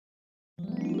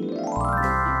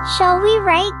Shall we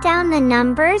write down the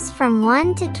numbers from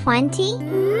 1 to 20?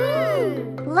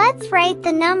 Let's write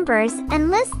the numbers and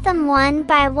list them one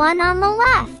by one on the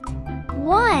left.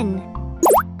 1.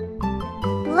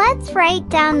 Let's write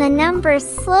down the numbers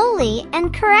slowly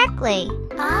and correctly.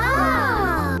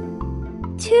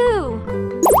 2.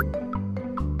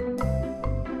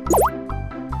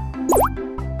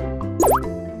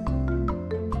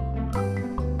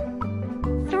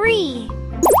 3.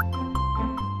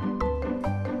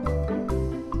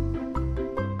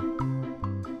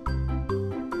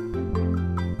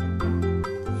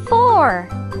 4.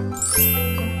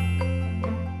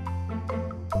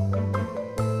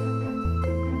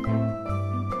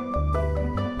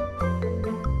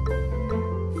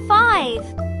 5.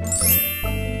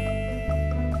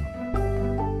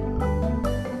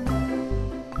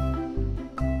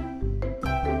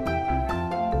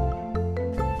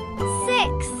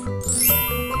 6.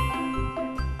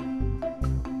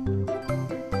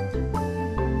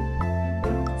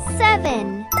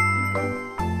 7.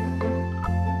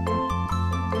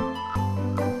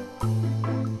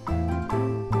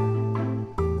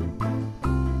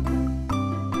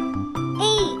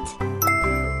 8.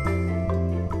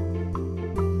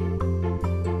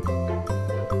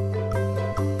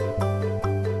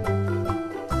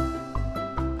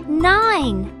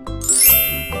 9.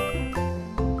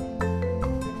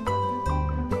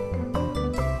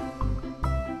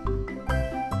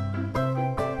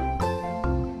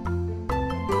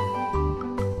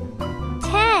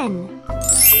 10.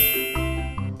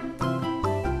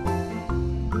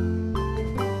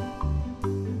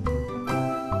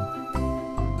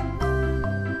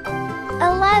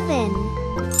 11.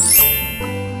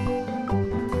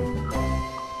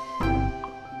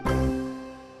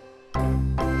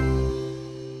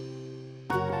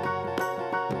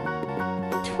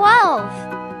 12.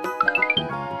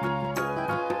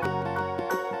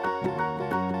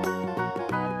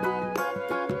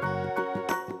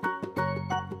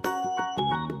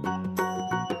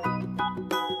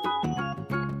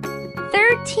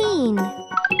 13.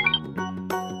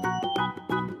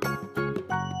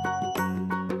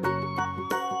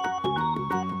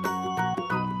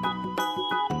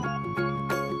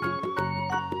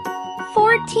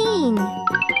 14.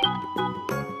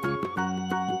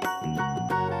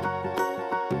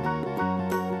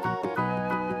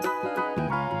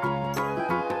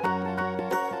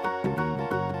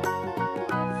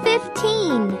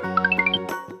 15.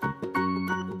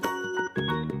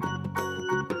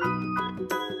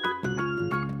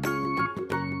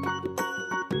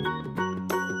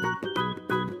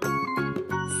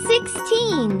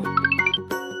 16.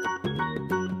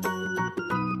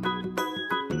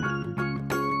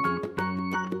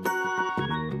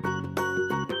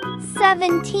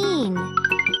 17.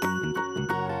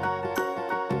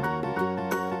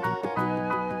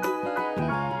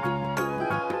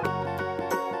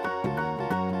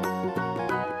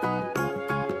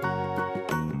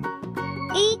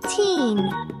 18.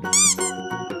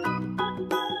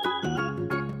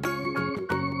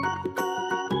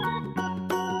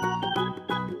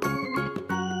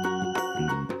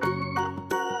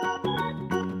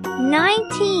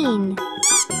 19.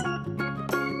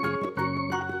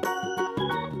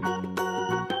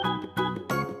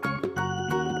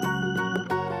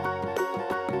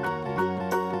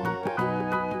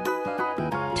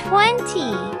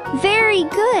 20. Very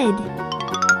good.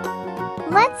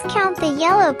 Let's count the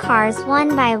yellow cars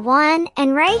one by one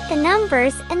and write the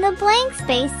numbers in the blank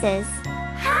spaces.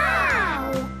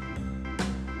 How?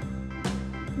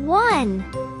 1.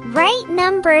 Write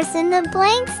numbers in the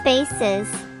blank spaces.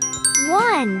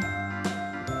 1.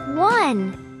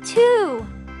 1, 2,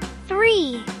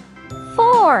 3,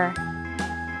 4.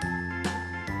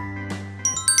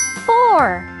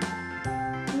 4.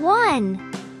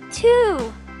 1,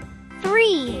 2,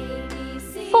 3,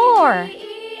 4,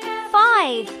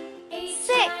 5,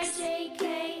 6.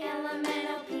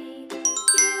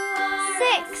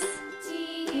 6.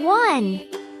 1,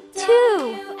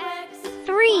 2,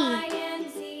 3.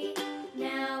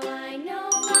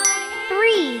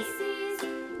 3.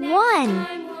 1,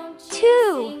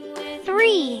 2,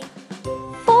 3,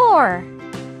 4,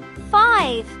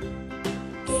 5,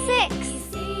 6,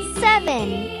 7,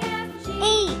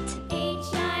 8.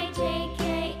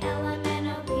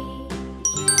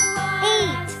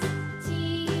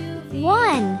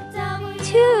 1,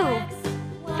 2,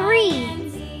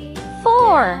 3,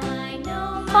 4,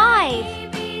 5.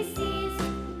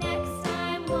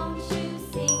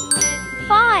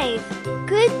 5.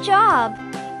 Good job!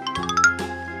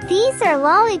 These are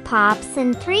lollipops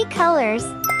in 3 colors: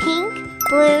 pink,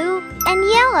 blue, and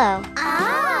yellow.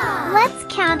 Ah! Let's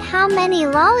count how many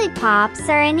lollipops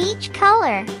are in each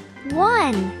color.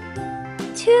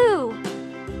 1, 2,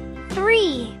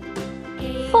 3,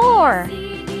 4,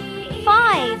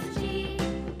 5.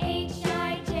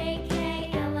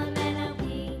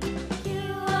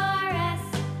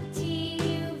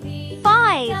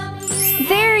 5.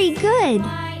 Very good.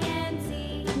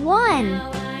 1,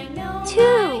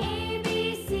 2,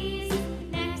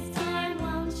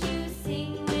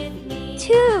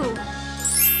 2.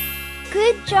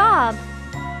 Good job.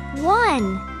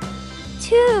 1,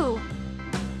 2,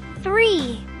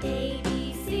 3.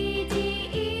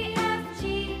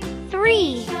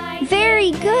 3.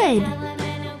 Very good.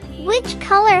 Which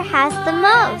color has the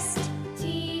most?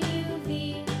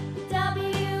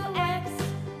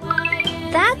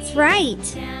 That's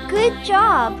right. Good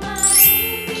job.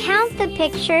 Count the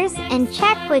pictures and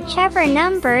check whichever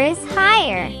number is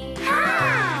higher.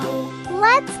 How?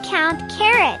 Let's count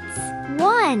carrots.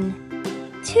 1,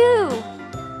 2,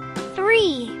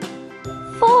 3,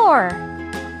 4,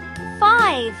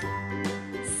 5,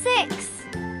 6,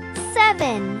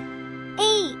 7,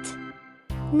 8,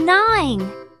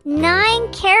 9.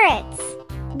 9 carrots.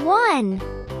 1,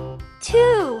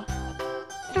 2,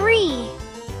 3,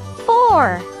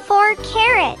 4. 4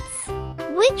 carrots.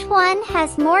 Which one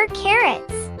has more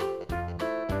carrots?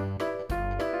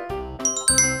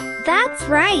 That's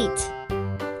right.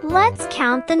 Let's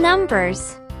count the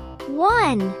numbers.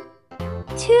 1,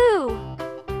 2,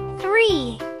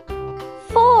 3,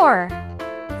 4,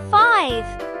 5.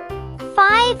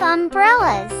 5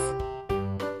 umbrellas.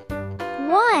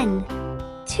 1,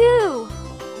 2,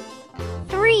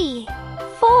 3,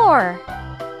 4,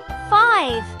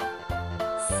 5,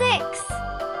 6,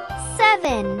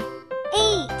 7,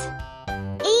 8.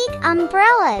 8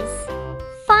 umbrellas.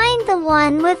 Find the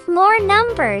one with more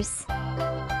numbers.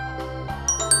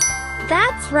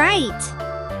 That's right.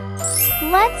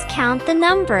 Let's count the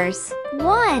numbers.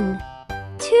 1,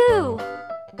 2,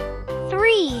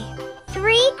 3.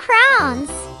 3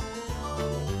 crowns.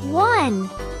 1,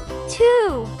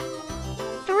 2,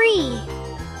 3,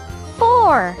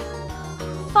 4,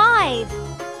 5,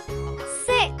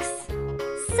 6,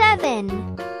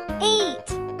 7, 8.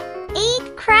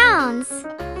 8 crowns.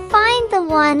 Find the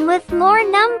one with more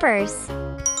numbers.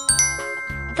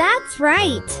 That's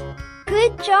right.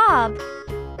 Good job.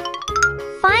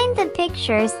 Find the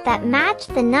pictures that match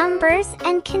the numbers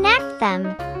and connect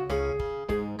them.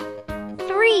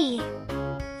 3.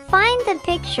 Find the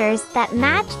pictures that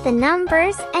match the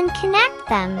numbers and connect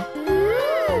them.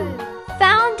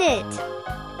 Found it.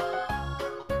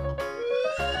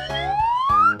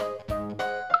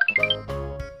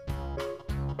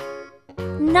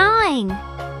 Nine.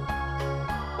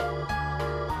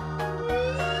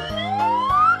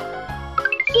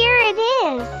 Here it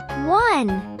is.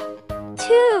 1,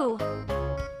 2,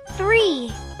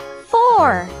 3,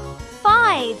 4,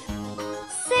 5,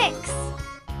 6,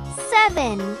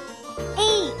 7,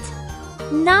 8,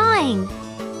 9.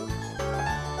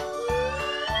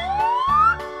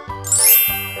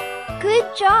 Good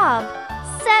job.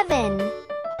 7.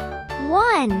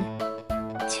 1,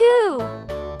 2,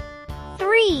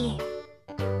 3,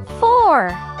 4,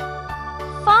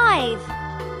 5,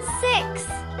 6,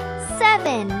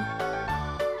 7.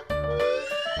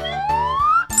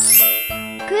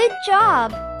 Good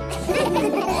job.